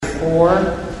4,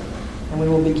 and we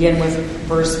will begin with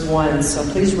verse 1. So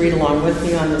please read along with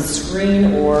me on the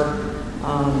screen, or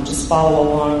just follow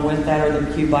along with that, or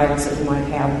the pew Bibles that you might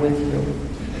have with you.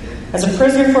 As a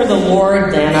prisoner for the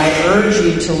Lord, then, I urge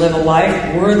you to live a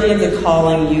life worthy of the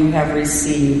calling you have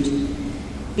received.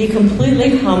 Be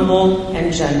completely humble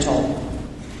and gentle.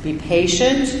 Be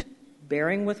patient,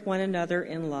 bearing with one another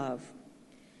in love.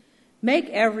 Make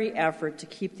every effort to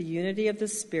keep the unity of the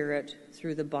Spirit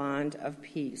through the bond of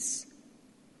peace.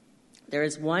 There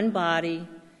is one body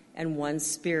and one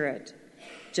Spirit,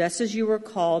 just as you were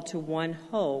called to one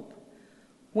hope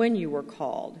when you were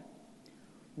called.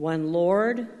 One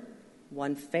Lord,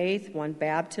 one faith, one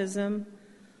baptism,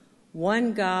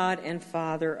 one God and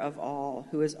Father of all,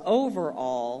 who is over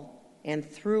all and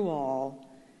through all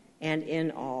and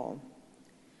in all.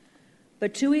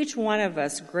 But to each one of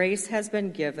us grace has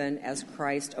been given as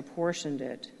Christ apportioned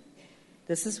it.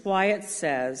 This is why it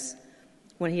says,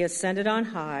 when he ascended on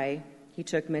high, he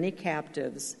took many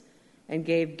captives and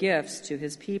gave gifts to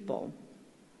his people.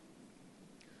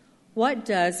 What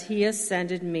does he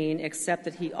ascended mean except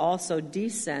that he also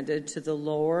descended to the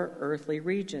lower earthly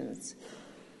regions?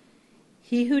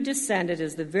 He who descended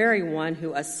is the very one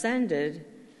who ascended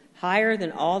higher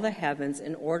than all the heavens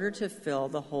in order to fill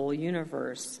the whole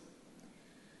universe.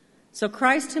 So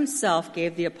Christ himself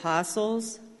gave the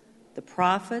apostles, the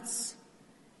prophets,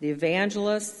 the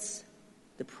evangelists,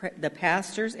 the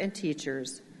pastors and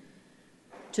teachers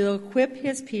to equip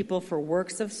his people for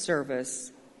works of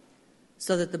service,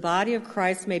 so that the body of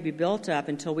Christ may be built up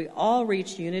until we all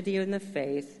reach unity in the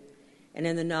faith and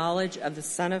in the knowledge of the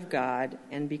Son of God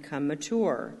and become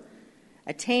mature,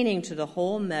 attaining to the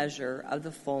whole measure of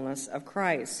the fullness of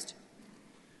Christ.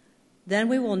 Then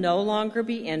we will no longer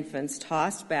be infants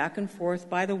tossed back and forth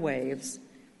by the waves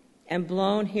and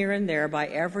blown here and there by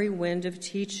every wind of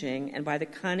teaching and by the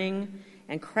cunning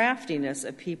and craftiness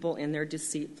of people in their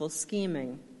deceitful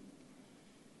scheming.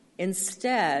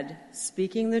 Instead,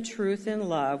 speaking the truth in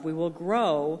love, we will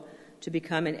grow to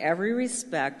become in every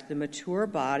respect the mature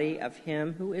body of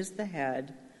him who is the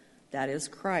head, that is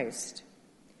Christ.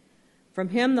 From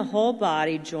him the whole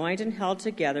body, joined and held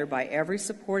together by every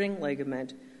supporting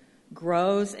ligament,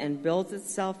 grows and builds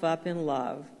itself up in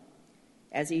love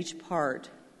as each part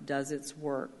does its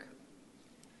work.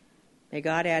 May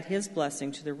God add his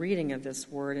blessing to the reading of this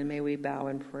word, and may we bow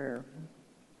in prayer.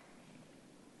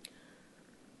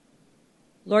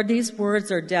 Lord, these words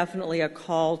are definitely a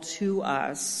call to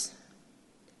us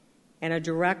and a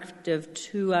directive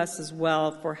to us as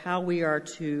well for how we are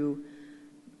to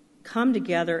come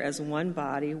together as one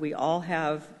body. We all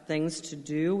have things to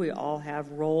do. We all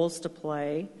have roles to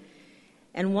play.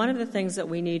 And one of the things that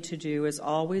we need to do is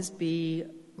always be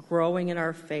growing in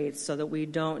our faith so that we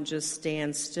don't just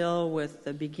stand still with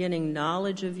the beginning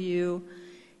knowledge of you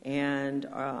and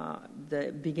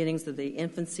the beginnings of the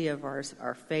infancy of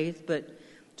our faith, but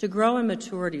to grow in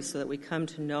maturity so that we come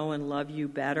to know and love you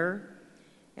better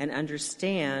and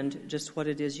understand just what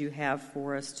it is you have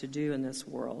for us to do in this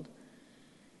world.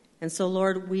 And so,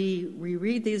 Lord, we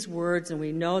read these words, and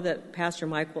we know that Pastor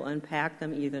Mike will unpack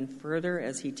them even further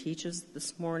as he teaches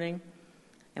this morning.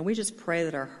 And we just pray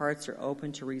that our hearts are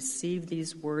open to receive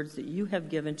these words that you have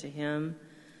given to him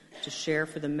to share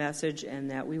for the message, and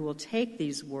that we will take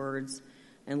these words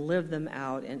and live them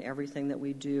out in everything that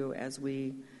we do as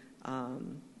we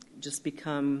just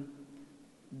become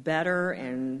better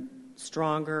and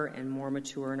stronger and more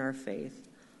mature in our faith.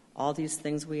 All these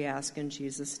things we ask in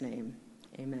Jesus' name.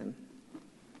 Amen.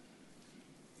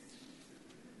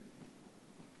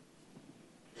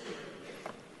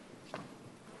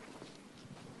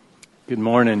 Good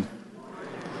morning.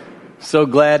 So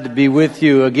glad to be with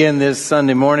you again this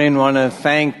Sunday morning. Want to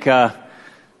thank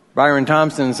Byron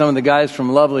Thompson and some of the guys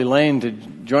from Lovely Lane to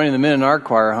joining them in our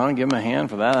choir. Huh? Give them a hand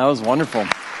for that. That was wonderful.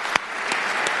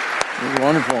 It was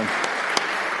wonderful.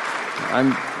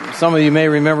 Some of you may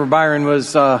remember Byron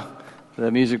was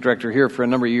the music director here for a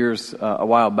number of years a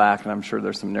while back, and I'm sure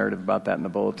there's some narrative about that in the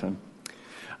bulletin.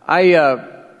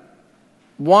 I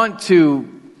want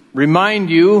to remind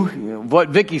you of what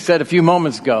Vicki said a few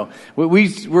moments ago.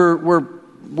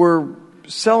 We're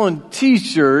selling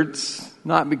T-shirts,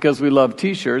 not because we love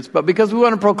T-shirts, but because we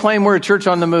want to proclaim we're a church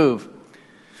on the move.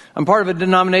 I'm part of a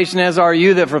denomination, as are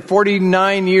you, that for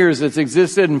 49 years it's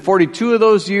existed, and 42 of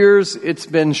those years it's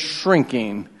been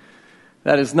shrinking.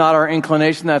 That is not our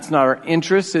inclination. That's not our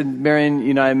interest in Marion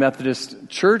United Methodist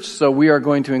Church. So we are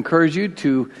going to encourage you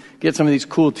to get some of these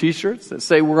cool T-shirts that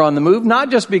say we're on the move,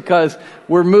 not just because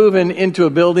we're moving into a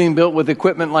building built with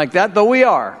equipment like that, though we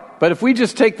are. But if we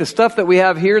just take the stuff that we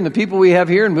have here and the people we have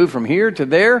here and move from here to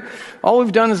there, all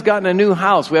we've done is gotten a new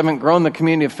house. We haven't grown the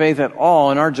community of faith at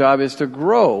all, and our job is to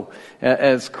grow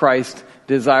as Christ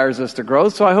desires us to grow.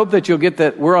 So I hope that you'll get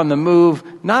that we're on the move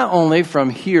not only from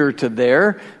here to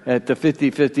there at the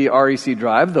 5050 REC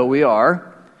Drive, though we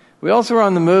are. We also are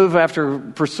on the move after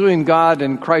pursuing God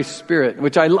and Christ's Spirit,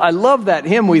 which I love that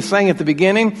hymn we sang at the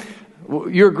beginning.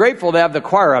 You're grateful to have the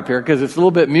choir up here because it's a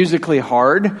little bit musically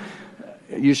hard.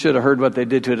 You should have heard what they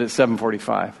did to it at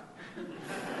 7:45.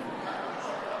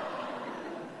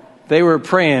 They were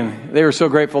praying. They were so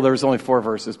grateful there was only 4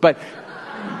 verses. But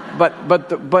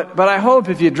I hope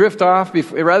if you drift off,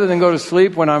 rather than go to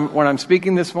sleep when I'm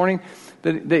speaking this morning,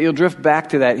 that you'll drift back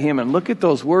to that hymn and look at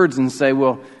those words and say,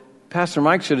 well, Pastor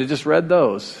Mike should have just read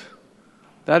those.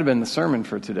 That would have been the sermon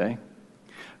for today.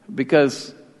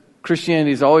 Because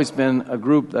Christianity has always been a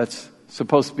group that's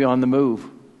supposed to be on the move.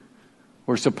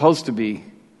 We're supposed to be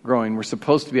growing. We're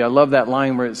supposed to be. I love that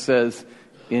line where it says,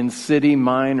 in city,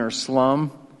 mine, or slum.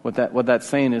 What that's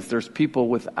saying is there's people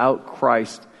without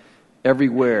Christ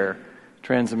everywhere.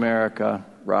 Transamerica,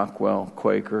 Rockwell,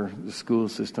 Quaker, the school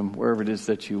system, wherever it is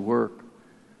that you work,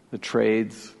 the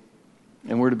trades.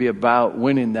 And we're to be about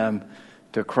winning them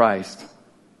to Christ.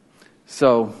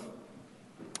 So,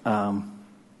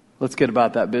 let's get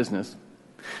about that business.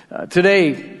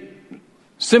 Today,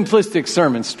 simplistic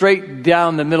sermon, straight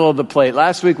down the middle of the plate.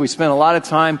 Last week we spent a lot of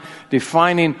time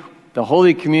defining the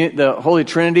Holy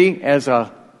Trinity as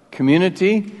a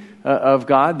community of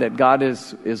God, that God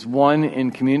is one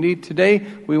in community. Today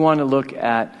we want to look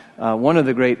at one of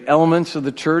the great elements of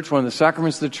the church, one of the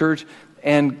sacraments of the church,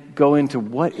 and go into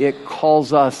what it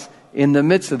calls us in the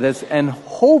midst of this. And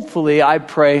hopefully, I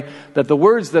pray that the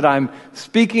words that I'm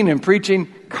speaking and preaching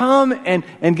come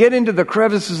and get into the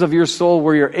crevices of your soul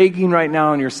where you're aching right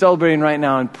now and you're celebrating right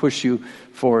now and push you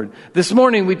forward. This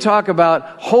morning, we talk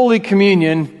about Holy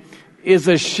Communion is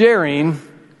a sharing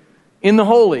in the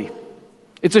holy.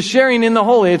 It's a sharing in the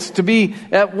holy. It's to be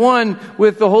at one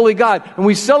with the holy God. And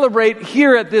we celebrate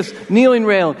here at this kneeling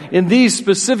rail in these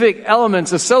specific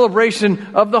elements, a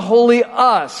celebration of the holy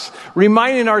us,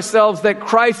 reminding ourselves that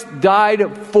Christ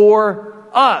died for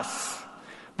us,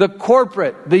 the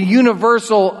corporate, the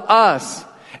universal us.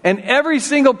 And every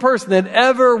single person that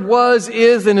ever was,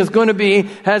 is, and is going to be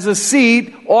has a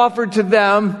seat offered to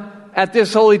them at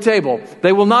this holy table.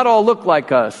 They will not all look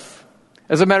like us.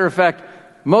 As a matter of fact,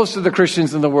 most of the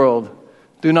Christians in the world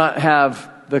do not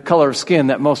have the color of skin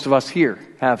that most of us here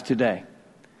have today.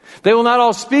 They will not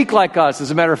all speak like us.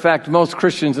 As a matter of fact, most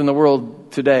Christians in the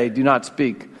world today do not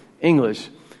speak English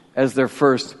as their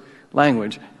first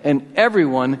language. And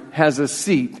everyone has a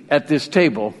seat at this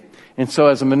table. And so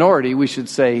as a minority, we should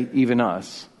say, even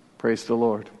us. Praise the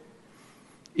Lord.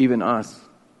 Even us.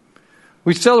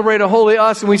 We celebrate a holy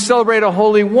us and we celebrate a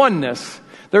holy oneness.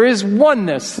 There is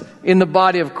oneness in the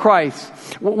body of Christ.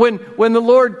 When the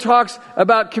Lord talks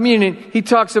about communion, He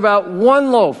talks about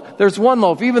one loaf. There's one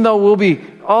loaf, even though we'll be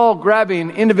all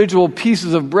grabbing individual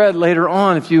pieces of bread later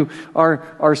on if you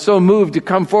are so moved to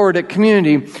come forward at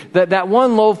community. That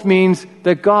one loaf means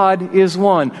that God is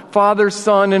one. Father,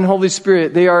 Son, and Holy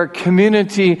Spirit, they are a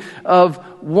community of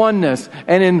oneness.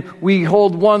 And we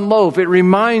hold one loaf. It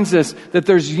reminds us that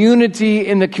there's unity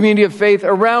in the community of faith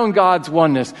around God's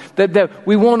oneness. That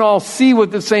we won't all see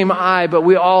with the same eye, but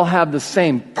we all have the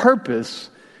same purpose,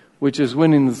 which is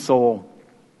winning the soul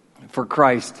for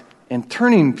Christ and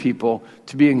turning people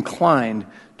to be inclined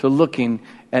to looking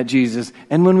at Jesus.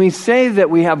 And when we say that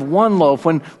we have one loaf,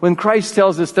 when Christ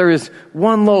tells us there is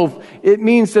one loaf, it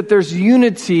means that there's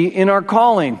unity in our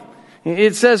calling.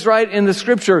 It says right in the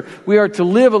scripture, we are to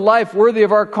live a life worthy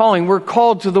of our calling. We're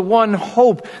called to the one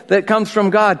hope that comes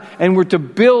from God, and we're to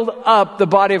build up the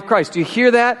body of Christ. Do you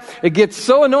hear that? It gets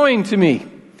so annoying to me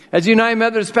as United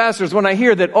Methodist pastors when I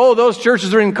hear that, those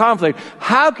churches are in conflict.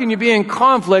 How can you be in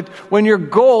conflict when your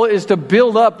goal is to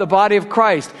build up the body of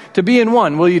Christ, to be in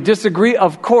one? Will you disagree?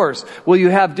 Of course. Will you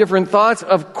have different thoughts?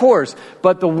 Of course.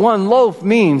 But the one loaf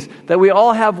means that we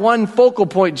all have one focal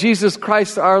point, Jesus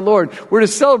Christ our Lord. We're to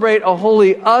celebrate a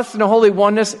holy us and a holy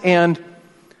oneness. And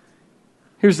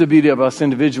here's the beauty of us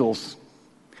individuals.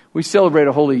 We celebrate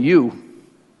a holy you.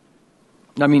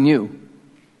 I mean you.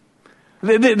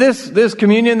 This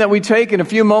communion that we take in a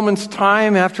few moments'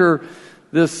 time after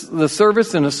the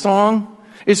service and a song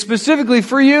is specifically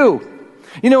for you.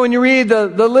 You know, when you read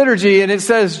the liturgy and it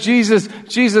says Jesus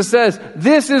says,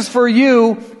 this is for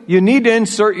you, you need to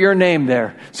insert your name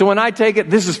there. So when I take it,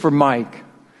 this is for Mike.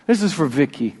 This is for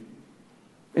Vicky.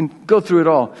 And go through it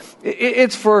all.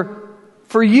 It's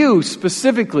for you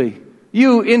specifically.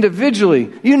 You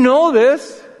individually. You know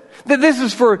this. That this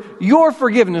is for your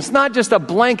forgiveness, not just a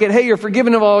blanket, hey, you're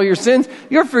forgiven of all your sins.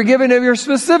 You're forgiven of your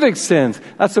specific sins.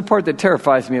 That's the part that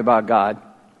terrifies me about God.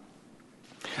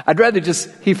 I'd rather just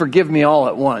He forgive me all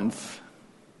at once,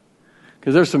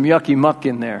 because there's some yucky muck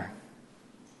in there.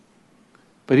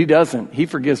 But He doesn't. He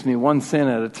forgives me one sin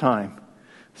at a time.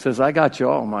 He says, I got you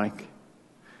all, Mike.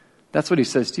 That's what He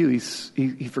says to you.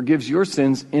 He forgives your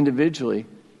sins individually,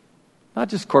 not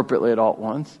just corporately at all at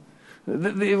once.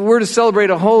 We're to celebrate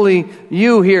a holy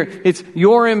you here. It's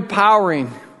your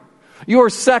empowering, your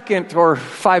second or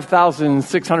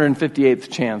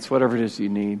 5,658th chance, whatever it is you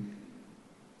need.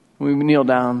 When we kneel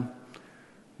down,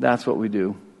 that's what we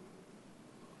do.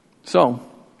 So,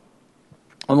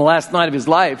 on the last night of His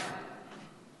life,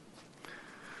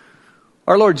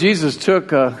 our Lord Jesus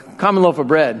took a common loaf of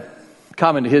bread,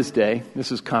 common to His day.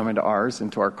 This is common to ours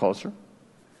and to our culture.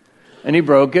 And He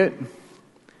broke it.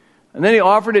 And then He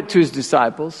offered it to His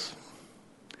disciples.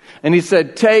 And He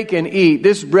said, take and eat.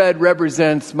 This bread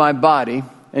represents my body.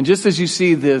 And just as you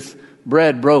see this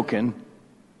bread broken,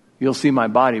 you'll see my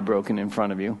body broken in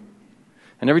front of you.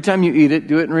 And every time you eat it,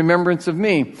 do it in remembrance of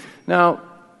me. Now,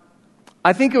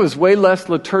 I think it was way less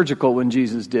liturgical when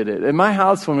Jesus did it. In my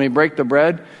house, when we break the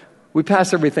bread, we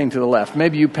pass everything to the left.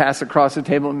 Maybe you pass across the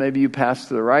table, and maybe you pass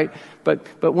to the right.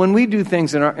 But when we do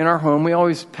things in our home, we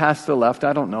always pass to the left.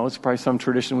 I don't know. It's probably some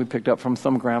tradition we picked up from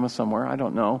some grandma somewhere. I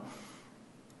don't know.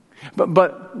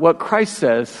 But what Christ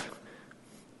says,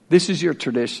 this is your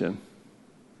tradition.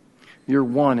 You're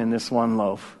one in this one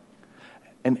loaf.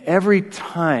 And every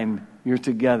time you're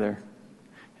together,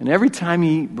 and every time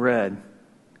you eat bread,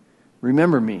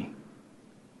 remember me,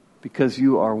 because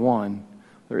you are one.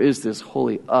 There is this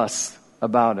holy us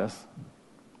about us.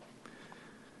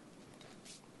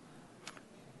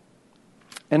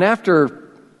 And after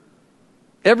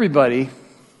everybody,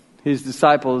 His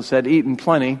disciples, had eaten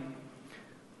plenty,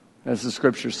 as the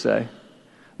scriptures say,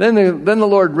 then the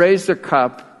Lord raised the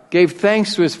cup, gave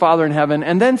thanks to His Father in heaven,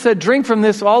 and then said, drink from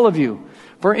this, all of you.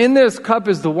 For in this cup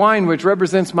is the wine which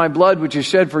represents my blood, which is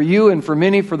shed for you and for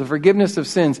many for the forgiveness of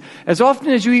sins. As often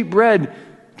as you eat bread,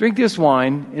 drink this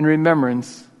wine in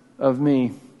remembrance of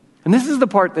me. And this is the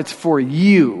part that's for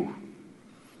you.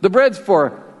 The bread's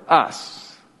for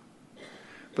us.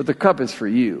 But the cup is for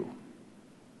you.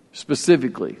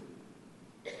 Specifically.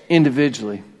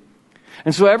 Individually.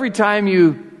 And so every time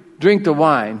you drink the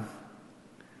wine,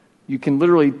 you can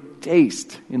literally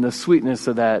taste in the sweetness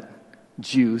of that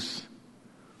juice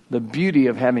the beauty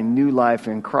of having new life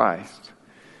in Christ.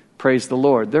 Praise the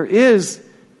Lord. There is,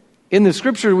 in the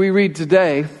scripture we read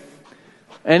today,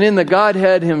 and in the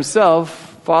Godhead Himself,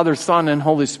 Father, Son, and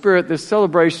Holy Spirit, this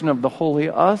celebration of the holy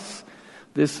us,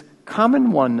 this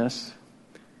common oneness,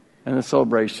 and the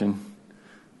celebration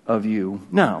of you.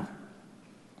 Now,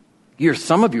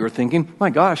 some of you are thinking, my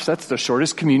gosh, that's the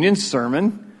shortest communion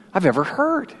sermon I've ever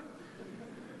heard.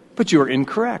 But you are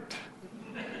incorrect.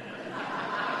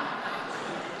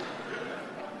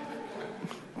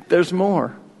 There's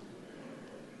more.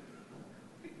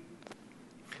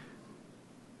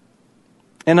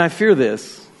 And I fear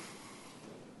this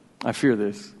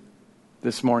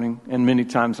this morning, and many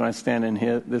times when I stand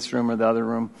in this room or the other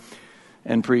room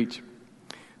and preach.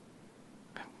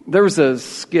 There was a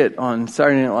skit on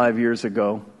Saturday Night Live years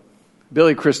ago.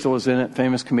 Billy Crystal was in it,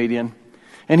 famous comedian.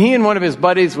 And he and one of his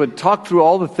buddies would talk through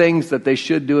all the things that they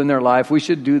should do in their life. We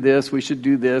should do this, we should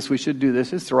do this, we should do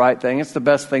this. It's the right thing, it's the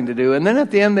best thing to do. And then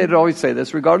at the end, they'd always say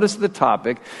this, regardless of the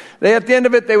topic. At the end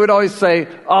of it, they would always say,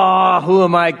 who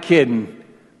am I kidding?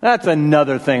 That's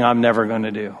another thing I'm never going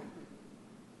to do.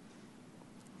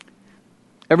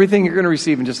 Everything you're going to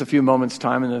receive in just a few moments'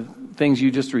 time and the things you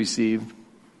just received,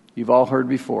 you've all heard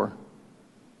before.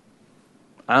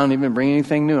 I don't even bring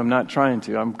anything new. I'm not trying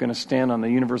to. I'm going to stand on the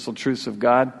universal truths of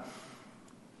God.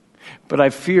 But I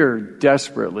fear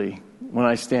desperately when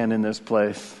I stand in this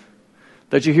place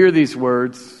that you hear these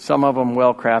words, some of them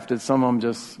well-crafted, some of them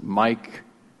just Mike,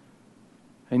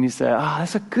 and you say,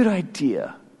 that's a good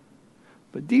idea.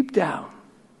 But deep down,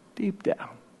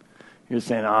 you're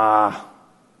saying,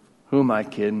 who am I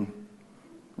kidding?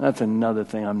 That's another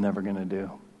thing I'm never going to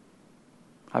do.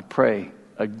 I pray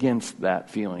against that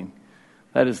feeling.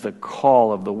 That is the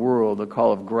call of the world, the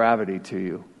call of gravity to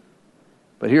you.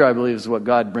 But here I believe is what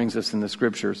God brings us in the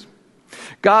scriptures.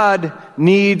 God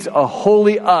needs a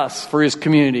holy us for His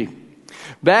community.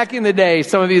 Back in the day,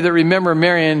 some of you that remember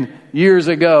Marion years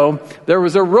ago, there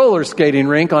was a roller skating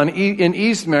rink in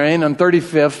East Marion on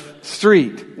 35th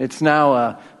Street. It's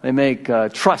now, they make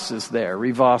trusses there,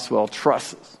 Revoswell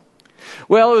trusses.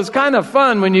 Well, it was kind of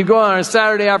fun when you go on a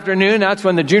Saturday afternoon. That's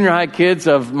when the junior high kids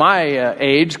of my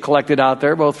age collected out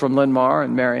there, both from Linn-Mar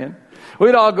and Marion.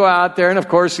 we'd all go out there, and of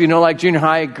course, like junior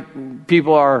high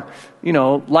people are,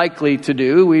 likely to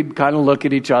do, we'd kind of look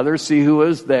at each other, see who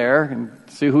was there, and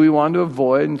see who we wanted to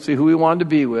avoid, and see who we wanted to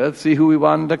be with, see who we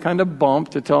wanted to kind of bump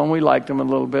to tell them we liked them a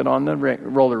little bit on the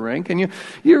roller rink. And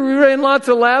you ran lots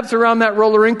of laps around that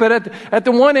roller rink, but at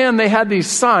the one end, they had these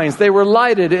signs. They were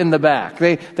lighted in the back.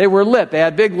 They were lit. They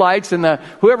had big lights, and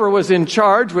whoever was in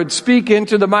charge would speak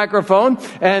into the microphone,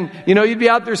 and, you'd be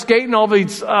out there skating, all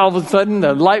of a sudden,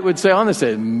 the light would say on, it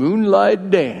said, Moonlight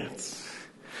Dance.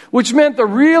 Which meant the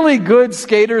really good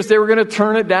skaters, they were going to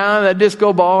turn it down, that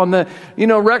disco ball, and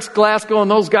Rex Glasgow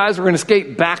and those guys were going to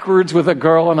skate backwards with a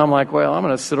girl, and I'm like, well, I'm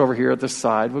going to sit over here at the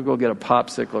side. We'll go get a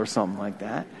popsicle or something like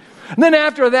that. And then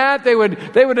after that, they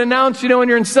would announce, when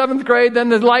you're in 7th grade, then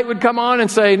the light would come on and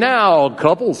say, now,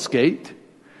 couple skate.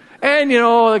 And,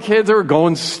 the kids were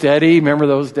going steady. Remember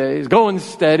those days? Going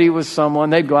steady with someone.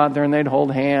 They'd go out there and they'd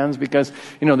hold hands because,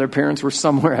 their parents were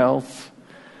somewhere else.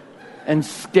 And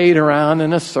skate around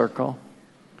in a circle.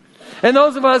 And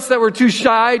those of us that were too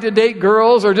shy to date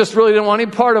girls or just really didn't want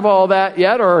any part of all that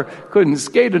yet or couldn't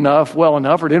skate well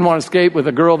enough or didn't want to skate with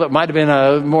a girl that might have been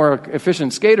a more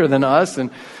efficient skater than us and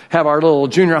have our little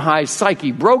junior high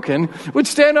psyche broken, would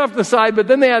stand off to the side, but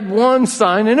then they had one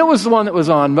sign, and it was the one that was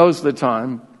on most of the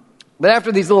time. But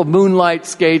after these little moonlight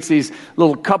skates, these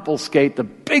little couple skate, the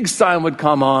big sign would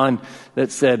come on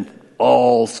that said,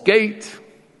 all skate.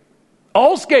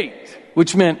 All skate,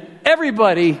 which meant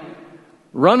everybody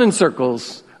run in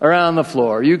circles around the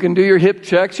floor. You can do your hip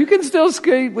checks. You can still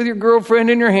skate with your girlfriend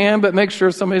in your hand, but make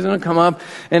sure somebody's going to come up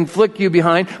and flick you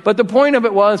behind. But the point of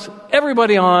it was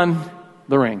everybody on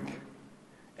the rink.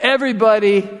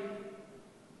 Everybody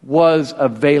was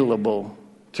available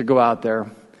to go out there.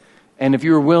 And if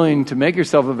you were willing to make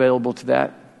yourself available to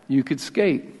that, you could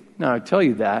skate. Now, I tell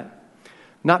you that,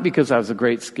 not because I was a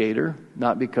great skater,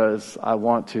 not because I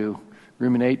want to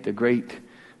ruminate the great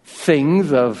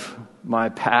things of my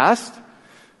past,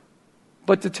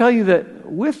 but to tell you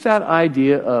that with that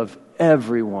idea of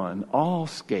everyone, all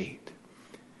skate,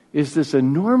 is this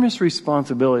enormous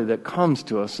responsibility that comes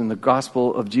to us in the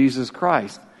gospel of Jesus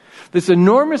Christ. This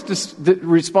enormous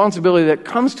responsibility that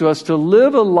comes to us to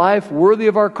live a life worthy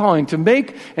of our calling, to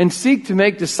make and seek to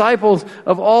make disciples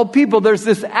of all people. There's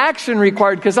this action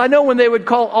required, because I know when they would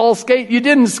call all skate, you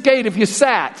didn't skate if you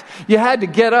sat. You had to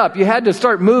get up. You had to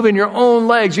start moving your own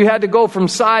legs. You had to go from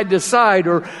side to side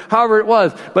or however it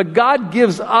was. But God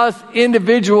gives us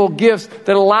individual gifts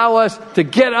that allow us to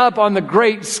get up on the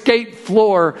great skate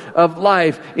floor of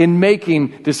life in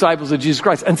making disciples of Jesus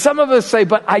Christ. And some of us say,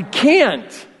 but I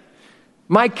can't.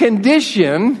 My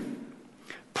condition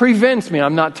prevents me.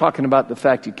 I'm not talking about the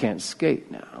fact you can't skate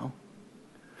now.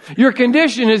 Your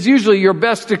condition is usually your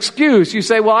best excuse. You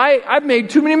say, well, I've made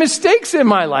too many mistakes in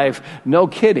my life. No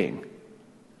kidding.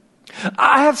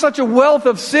 I have such a wealth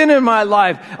of sin in my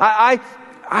life. I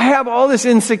have all this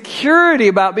insecurity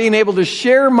about being able to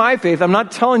share my faith. I'm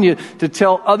not telling you to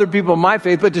tell other people my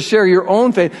faith, but to share your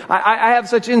own faith. I have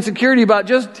such insecurity about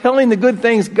just telling the good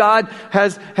things God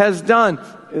has done.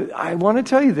 I want to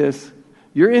tell you this.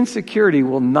 Your insecurity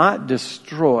will not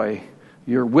destroy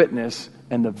your witness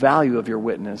and the value of your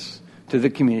witness to the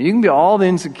community. You can be all the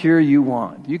insecure you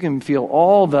want. You can feel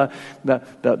all the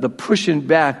pushing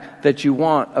back that you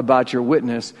want about your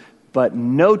witness, but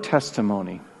no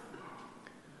testimony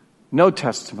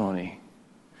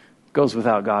goes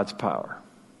without God's power.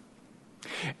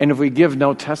 And if we give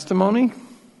no testimony,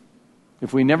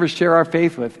 if we never share our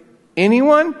faith with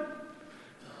anyone,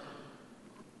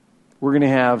 we're going to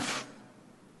have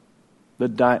the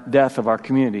death of our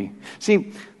community.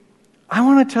 See, I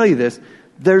want to tell you this.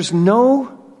 There's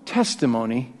no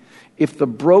testimony if the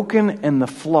broken and the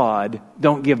flawed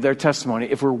don't give their testimony.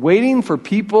 If we're waiting for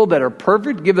people that are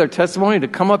perfect to give their testimony to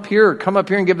come up here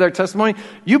and give their testimony,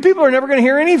 you people are never going to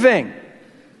hear anything.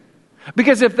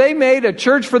 Because if they made a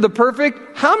church for the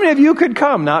perfect, how many of you could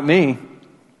come? Not me.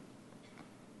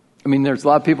 I mean, there's a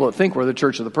lot of people that think we're the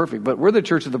church of the perfect, but we're the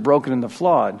church of the broken and the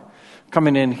flawed,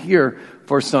 coming in here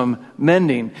for some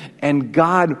mending. And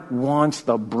God wants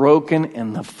the broken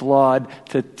and the flawed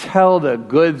to tell the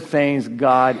good things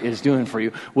God is doing for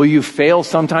you. Will you fail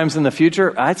sometimes in the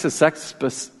future? I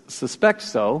suspect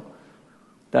so.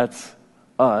 That's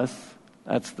us.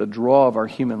 That's the draw of our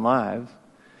human lives.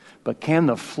 But can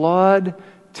the flawed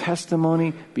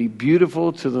testimony be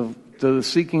beautiful to the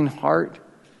seeking heart?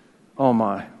 Oh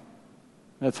my.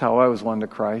 That's how I was won to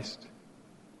Christ.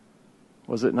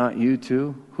 Was it not you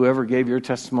too? Whoever gave your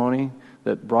testimony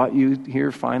that brought you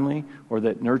here finally, or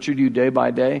that nurtured you day by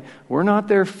day, were not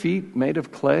their feet made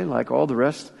of clay like all the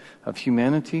rest of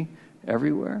humanity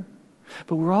everywhere?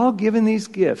 But we're all given these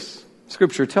gifts.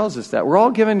 Scripture tells us that. We're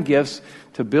all given gifts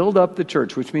to build up the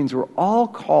church, which means we're all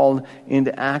called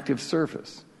into active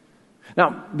service.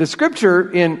 Now, the Scripture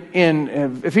in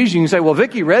Ephesians, you can say, well,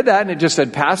 Vicki read that and it just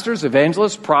said pastors,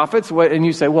 evangelists, prophets, and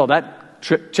you say, well, that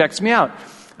checks me out.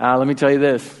 Let me tell you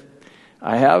this.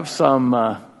 I have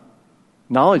some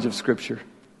knowledge of Scripture.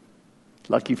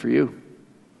 Lucky for you.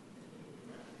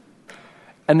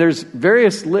 And there's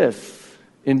various lists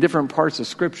in different parts of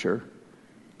Scripture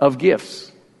of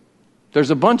gifts. There's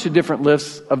a bunch of different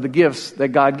lists of the gifts that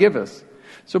God gives us.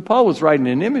 So Paul was writing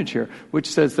an image here, which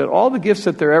says that all the gifts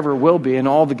that there ever will be and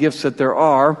all the gifts that there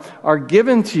are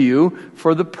given to you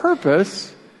for the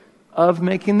purpose of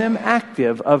making them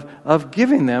active, of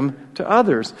giving them to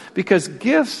others. Because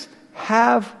gifts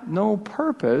have no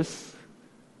purpose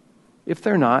if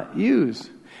they're not used.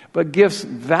 But gifts'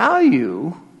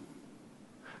 value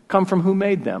come from who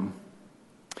made them.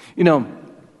 You know,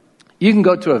 you can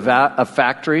go to a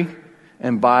factory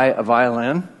and buy a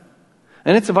violin,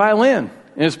 and it's a violin,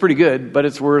 and it's pretty good, but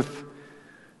it's worth,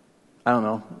 I don't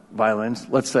know, violins,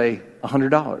 let's say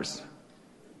 $100.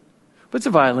 But it's a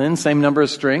violin, same number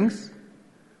of strings.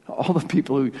 All the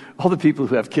people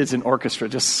who have kids in orchestra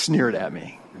just sneered at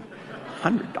me.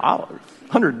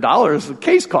 $100. The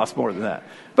case costs more than that.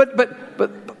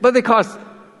 But they cost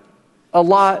a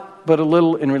lot, but a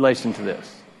little in relation to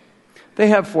this. They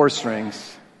have 4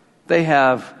 strings. They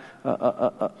have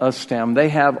a stem. They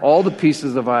have all the pieces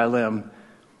of the violin.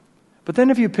 But then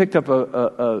if you picked up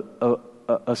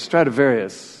a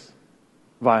Stradivarius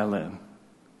violin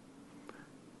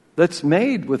that's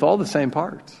made with all the same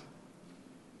parts,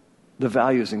 the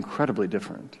value is incredibly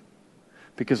different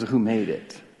because of who made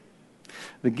it.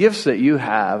 The gifts that you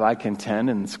have, I contend,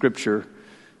 in Scripture,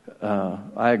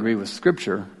 I agree with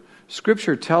Scripture.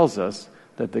 Scripture tells us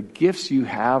that the gifts you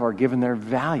have are given their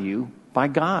value by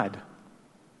God.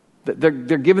 They're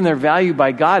given their value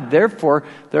by God. Therefore,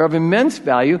 they're of immense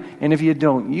value. And if you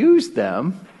don't use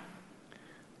them,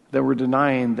 then we're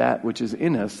denying that which is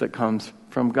in us that comes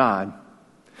from God.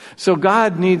 So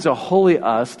God needs a holy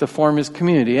us to form His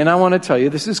community. And I want to tell you,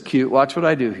 this is cute. Watch what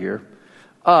I do here.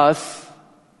 Us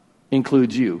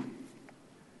includes you.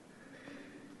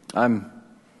 I'm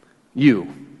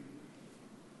you.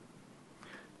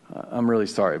 I'm really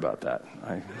sorry about that.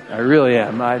 I really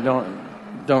am. I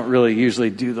don't really usually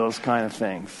do those kind of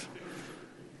things.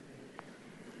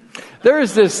 There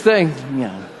is this thing.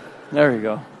 Yeah, there you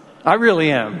go. I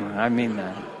really am. I mean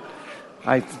that.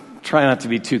 I try not to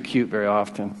be too cute very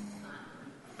often.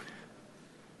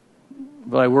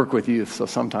 But I work with youth, so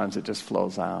sometimes it just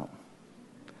flows out.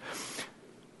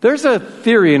 There's a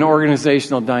theory in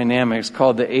organizational dynamics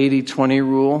called the 80-20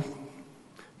 rule.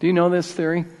 Do you know this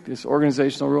theory, this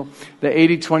organizational rule? The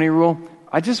 80-20 rule?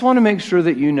 I just want to make sure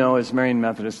that you know, as Marian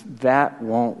Methodists, that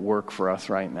won't work for us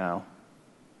right now.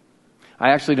 I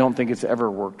actually don't think it's ever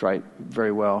worked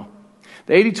very well.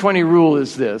 The 80-20 rule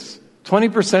is this.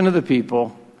 20% of the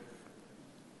people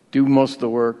do most of the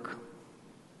work,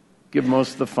 give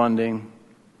most of the funding,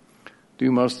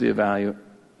 do most of the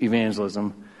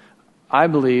evangelism. I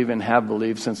believe and have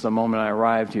believed since the moment I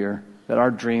arrived here that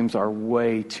our dreams are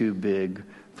way too big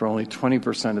for only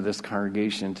 20% of this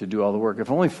congregation to do all the work.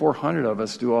 If only 400 of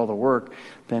us do all the work,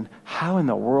 then how in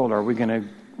the world are we going to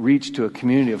reach to a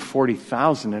community of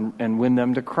 40,000 and win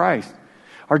them to Christ?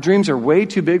 Our dreams are way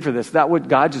too big for this. That what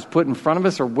God just put in front of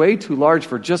us are way too large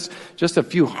for just a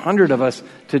few hundred of us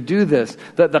to do this.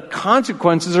 The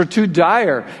consequences are too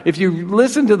dire. If you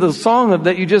listen to the song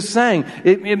that you just sang,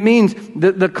 it means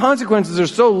that the consequences are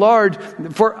so large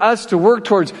for us to work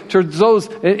towards those,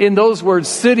 in those words,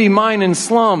 city, mine, and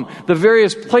slum, the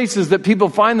various places that people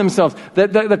find themselves.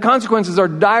 That the consequences are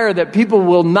dire that people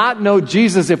will not know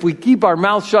Jesus if we keep our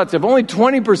mouths shut. If only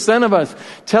 20% of us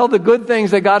tell the good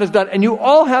things that God has done, and you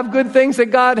all have good things that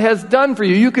God has done for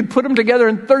you. You could put them together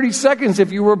in 30 seconds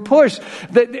if you were pushed.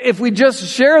 That if we just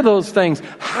share those things,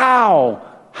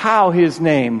 how His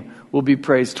name will be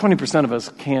praised. 20% of us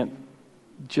can't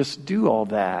just do all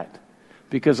that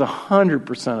because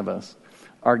 100% of us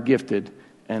are gifted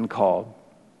and called.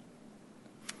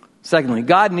 Secondly,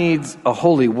 God needs a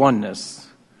holy oneness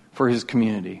for His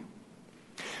community.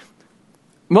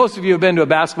 Most of you have been to a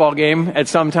basketball game at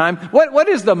some time. What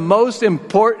is the most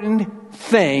important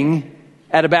thing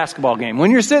at a basketball game?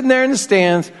 When you're sitting there in the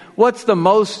stands, what's the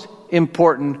most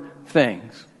important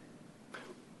things?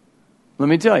 Let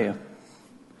me tell you.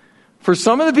 For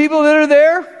some of the people that are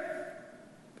there,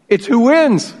 it's who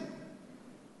wins.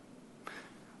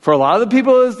 For a lot of the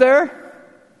people that's there,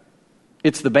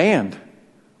 it's the band.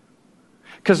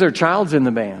 Because their child's in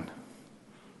the band.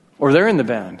 Or they're in the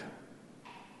band.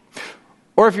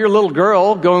 Or if you're a little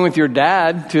girl going with your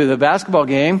dad to the basketball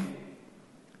game,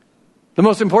 the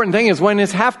most important thing is when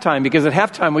it's halftime, because at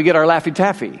halftime we get our Laffy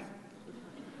Taffy.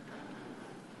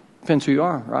 Depends who you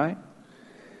are, right?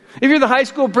 If you're the high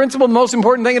school principal, the most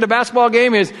important thing at a basketball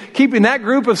game is keeping that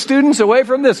group of students away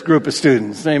from this group of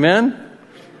students. Amen?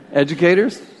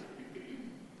 Educators.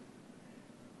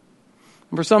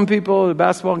 And for some people, the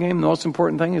basketball game, the most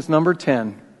important thing is number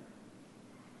 10.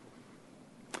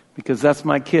 Because that's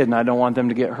my kid and I don't want them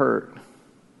to get hurt.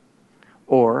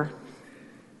 Or,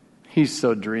 he's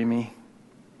so dreamy.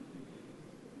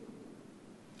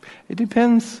 It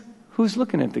depends who's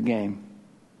looking at the game,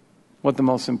 what the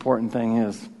most important thing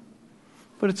is.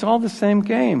 But it's all the same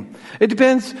game. It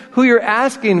depends who you're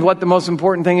asking what the most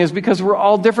important thing is, because we're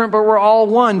all different, but we're all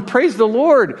one. Praise the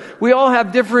Lord. We all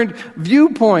have different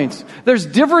viewpoints. There's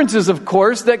differences, of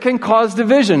course, that can cause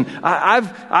division.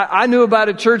 I knew about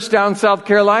a church down South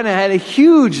Carolina had a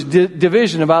huge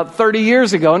division about 30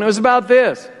 years ago, and it was about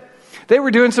this. They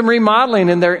were doing some remodeling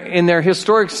in their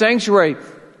historic sanctuary.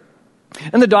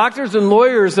 And the doctors and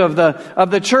lawyers of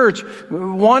the church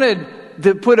wanted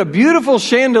to put a beautiful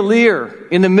chandelier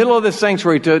in the middle of the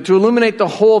sanctuary to illuminate the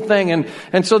whole thing.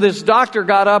 And so this doctor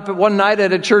got up one night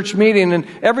at a church meeting, and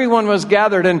everyone was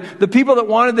gathered. And the people that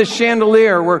wanted the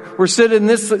chandelier were seated in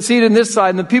this side,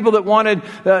 and the people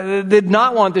that did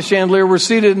not want the chandelier were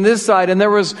seated in this side. And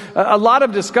there was a lot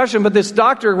of discussion, but this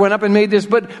doctor went up and made this.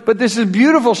 But this is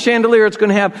beautiful chandelier. It's going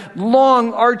to have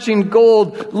long arching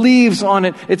gold leaves on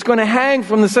it. It's going to hang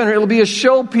from the center. It'll be a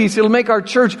showpiece. It'll make our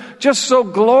church just so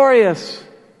glorious.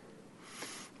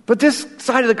 But this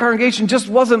side of the congregation just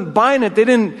wasn't buying it. They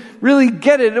didn't really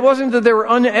get it. It wasn't that they were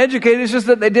uneducated. It's just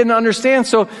that they didn't understand.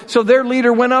 So their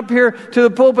leader went up here to the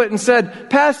pulpit and said,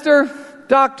 "Pastor,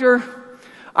 doctor,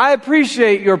 I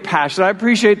appreciate your passion. I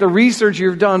appreciate the research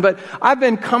you've done, but I've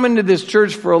been coming to this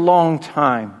church for a long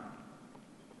time.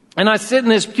 And I sit in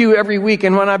this pew every week,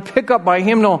 and when I pick up my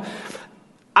hymnal,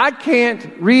 I can't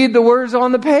read the words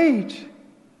on the page.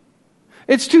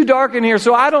 It's too dark in here,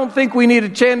 so I don't think we need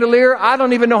a chandelier. I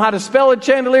don't even know how to spell a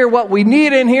chandelier. What we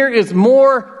need in here is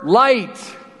more light."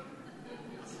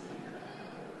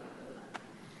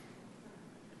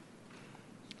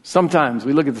 Sometimes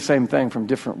we look at the same thing from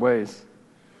different ways.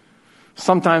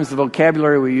 Sometimes the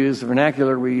vocabulary we use, the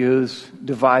vernacular we use,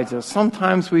 divides us.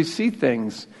 Sometimes we see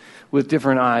things with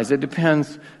different eyes. It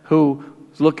depends who's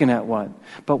looking at what.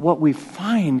 But what we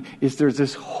find is there's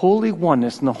this holy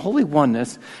oneness, and the holy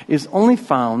oneness is only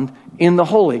found in the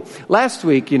holy. Last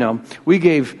week, we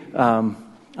gave,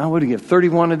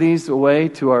 31 of these away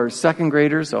to our second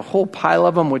graders, a whole pile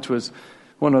of them, which was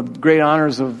one of the great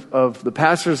honors of the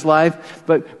pastor's life.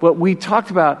 But what we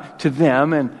talked about to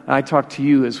them, and I talked to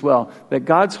you as well, that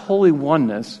God's holy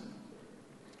oneness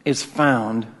is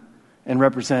found and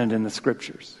represented in the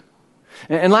Scriptures.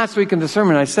 And last week in the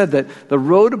sermon, I said that the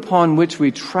road upon which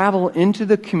we travel into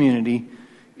the community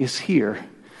is here.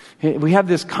 We have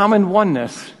this common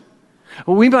oneness.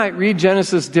 Well, we might read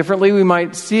Genesis differently. We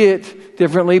might see it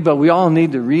differently, but we all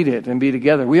need to read it and be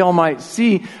together. We all might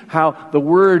see how the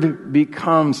Word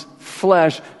becomes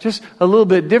flesh just a little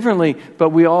bit differently, but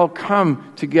we all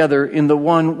come together in the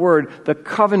one Word. The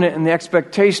covenant and the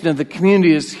expectation of the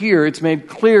community is here. It's made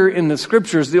clear in the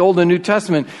Scriptures, the Old and New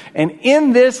Testament. And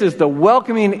in this is the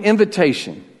welcoming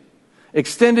invitation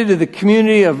extended to the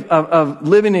community of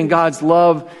living in God's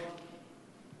love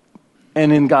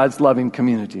and in God's loving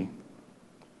community.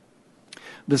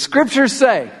 The Scriptures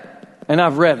say, and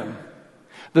I've read them,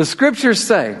 the Scriptures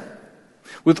say,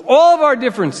 with all of our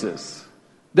differences,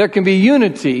 there can be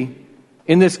unity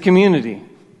in this community.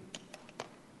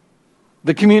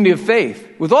 The community of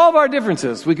faith. With all of our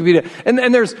differences, we can be...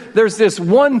 And there's this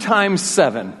 1 times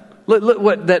 7. Look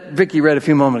what that Vicky read a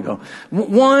few moments ago.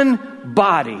 One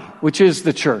body, which is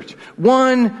the church.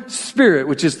 One Spirit,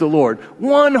 which is the Lord.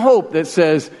 One hope that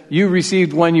says you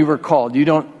received when you were called. You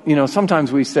don't,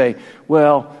 sometimes we say,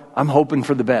 well, I'm hoping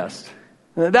for the best.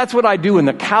 That's what I do when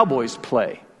the Cowboys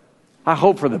play. I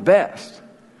hope for the best.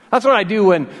 That's what I do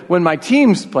when my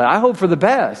teams play. I hope for the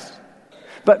best.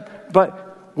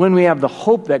 But when we have the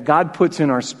hope that God puts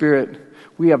in our spirit,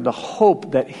 we have the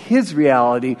hope that His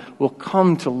reality will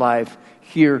come to life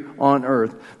here on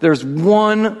earth. There's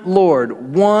one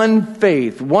Lord, one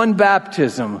faith, one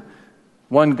baptism,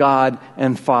 one God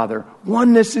and Father.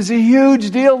 Oneness is a huge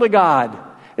deal to God.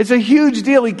 It's a huge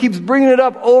deal. He keeps bringing it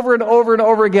up over and over and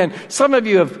over again. Some of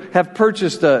you have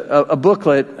purchased a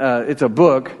booklet. It's a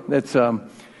book that's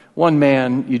one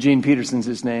man, Eugene Peterson's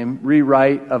his name,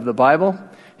 Rewrite of the Bible.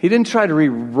 He didn't try to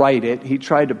rewrite it. He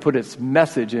tried to put its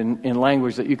message in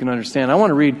language that you can understand. I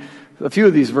want to read a few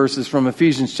of these verses from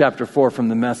Ephesians chapter 4 from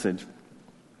the Message.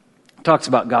 talks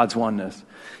about God's oneness.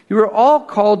 You are all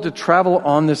called to travel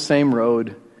on the same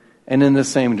road and in the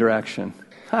same direction.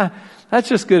 That's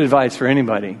just good advice for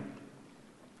anybody.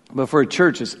 But for a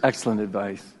church, it's excellent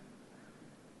advice.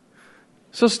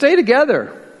 So stay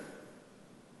together,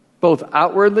 both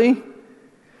outwardly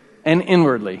and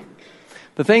inwardly.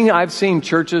 The thing I've seen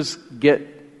churches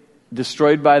get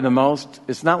destroyed by the most,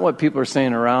 it's not what people are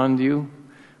saying around you,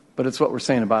 but it's what we're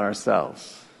saying about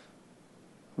ourselves.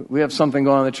 We have something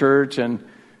going on in the church, and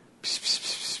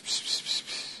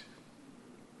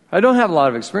I don't have a lot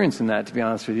of experience in that, to be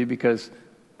honest with you, because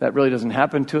that really doesn't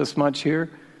happen to us much here,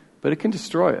 but it can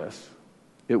destroy us.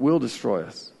 It will destroy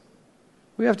us.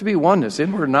 We have to be oneness,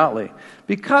 inward and outwardly,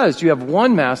 because you have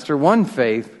one master, one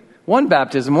faith, one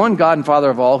baptism, one God and Father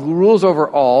of all, who rules over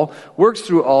all, works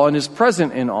through all, and is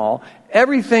present in all.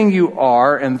 Everything you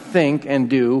are and think and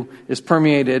do is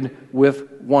permeated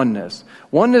with oneness.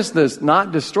 Oneness does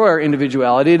not destroy our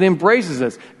individuality. It embraces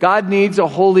us. God needs a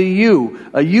holy you,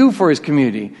 a you for his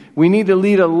community. We need to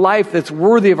lead a life that's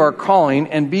worthy of our calling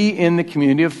and be in the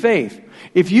community of faith.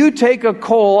 If you take a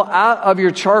coal out of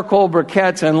your charcoal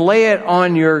briquettes and lay it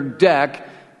on your deck,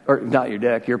 or not your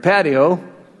deck, your patio,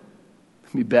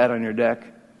 it'd be bad on your deck,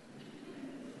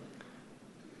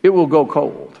 it will go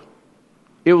cold.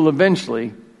 It will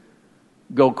eventually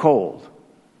go cold.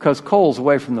 Because coals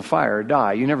away from the fire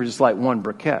die. You never just light one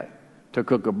briquette to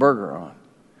cook a burger on.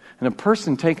 And a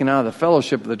person taken out of the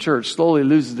fellowship of the church slowly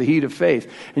loses the heat of faith.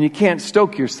 And you can't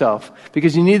stoke yourself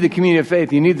because you need the community of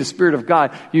faith. You need the Spirit of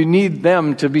God. You need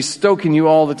them to be stoking you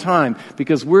all the time,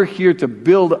 because we're here to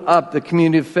build up the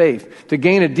community of faith, to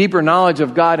gain a deeper knowledge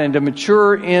of God and to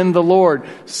mature in the Lord.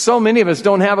 So many of us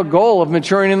don't have a goal of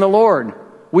maturing in the Lord.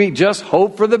 We just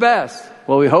hope for the best.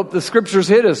 Well, we hope the scriptures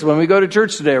hit us when we go to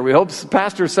church today. Or we hope the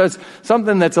pastor says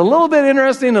something that's a little bit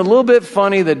interesting, a little bit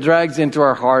funny, that drags into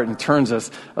our heart and turns us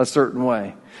a certain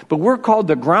way. But we're called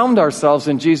to ground ourselves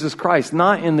in Jesus Christ,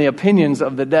 not in the opinions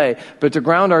of the day, but to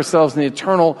ground ourselves in the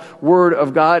eternal Word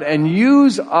of God and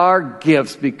use our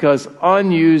gifts, because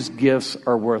unused gifts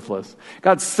are worthless.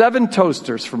 Got 7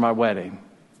 toasters for my wedding.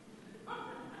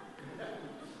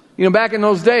 You know, back in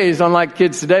those days, unlike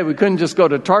kids today, we couldn't just go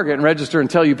to Target and register and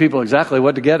tell you people exactly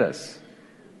what to get us.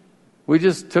 We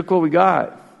just took what we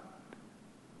got.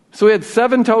 So we had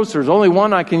 7 toasters, only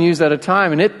one I can use at a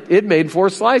time, and it made 4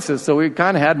 slices. So we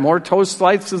kind of had more toast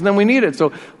slices than we needed.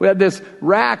 So we had this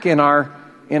rack in our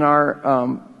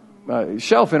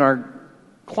shelf in our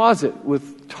closet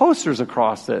with toasters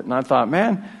across it. And I thought,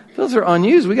 man, those are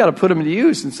unused. We got to put them to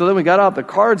use. And so then we got out the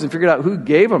cards and figured out who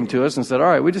gave them to us and said, all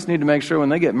right, we just need to make sure when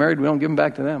they get married, we don't give them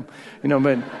back to them. You know,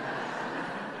 but,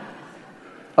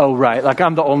 oh, right, like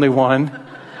I'm the only one.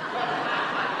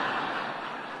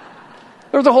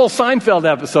 There was a whole Seinfeld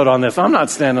episode on this. I'm not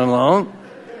standing alone.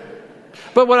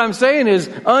 But what I'm saying is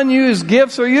unused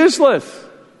gifts are useless.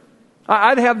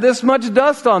 I'd have this much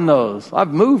dust on those.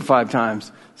 I've moved 5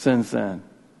 times since then.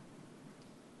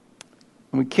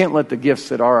 And we can't let the gifts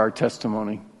that are our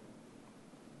testimony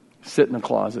sit in the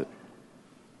closet.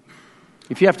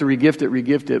 If you have to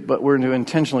regift it, but we're to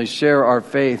intentionally share our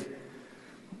faith.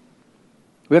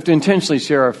 We have to intentionally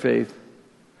share our faith,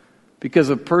 because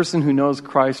a person who knows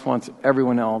Christ wants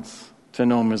everyone else to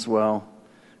know him as well.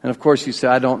 And of course you say,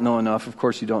 I don't know enough. Of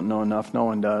course you don't know enough. No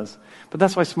one does. But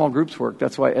that's why small groups work.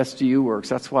 That's why SGU works.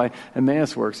 That's why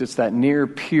Emmaus works. It's that near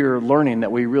peer learning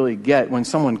that we really get when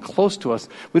someone close to us.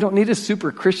 We don't need a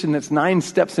super Christian that's 9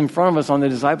 steps in front of us on the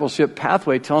discipleship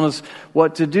pathway telling us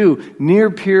what to do.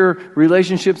 Near peer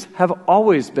relationships have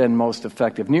always been most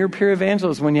effective. Near peer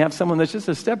evangelism, when you have someone that's just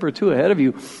a step or 2 ahead of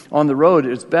you on the road,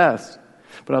 is best.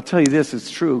 But I'll tell you this, it's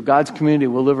true. God's community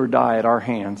will live or die at our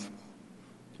hands.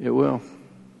 It will.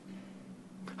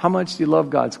 How much do you love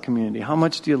God's community? How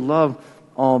much do you love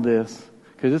all this?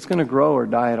 Because it's going to grow or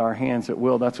die at our hands. It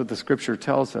will. That's what the scripture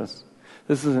tells us.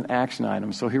 This is an action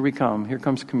item. So here we come. Here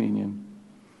comes communion.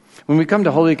 When we come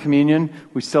to Holy Communion,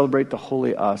 we celebrate the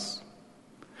holy us.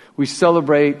 We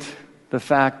celebrate the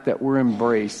fact that we're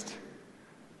embraced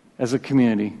as a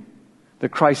community, that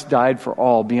Christ died for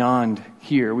all beyond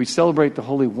here. We celebrate the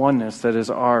holy oneness that is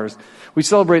ours. We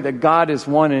celebrate that God is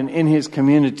one, and in his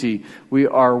community we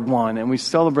are one. And we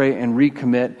celebrate and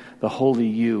recommit the holy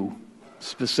you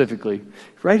specifically.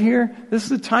 Right here, this is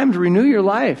the time to renew your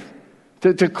life.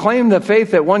 To claim the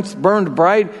faith that once burned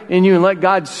bright in you and let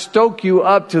God stoke you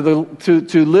up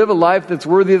to live a life that's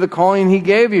worthy of the calling he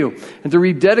gave you. And to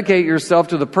rededicate yourself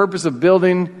to the purpose of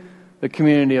building the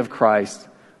community of Christ,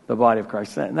 the body of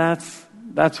Christ.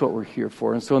 That's what we're here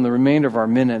for. And so in the remainder of our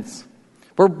minutes,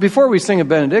 before we sing a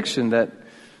benediction that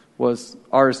was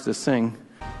ours to sing,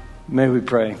 may we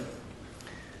pray.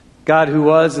 God who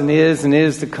was and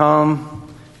is to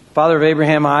come, Father of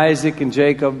Abraham, Isaac, and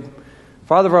Jacob,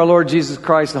 Father of our Lord Jesus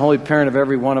Christ, the Holy Parent of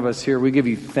every one of us here, we give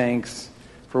you thanks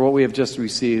for what we have just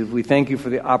received. We thank you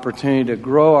for the opportunity to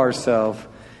grow ourselves.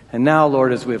 And now,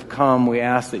 Lord, as we have come, we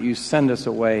ask that you send us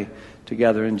away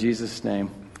together in Jesus' name.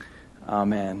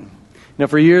 Amen. Now,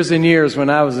 for years and years,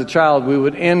 when I was a child, we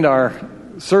would end our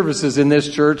services in this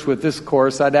church with this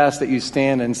chorus. I'd ask that you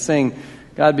stand and sing,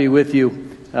 God Be With You,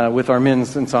 with our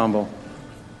men's ensemble.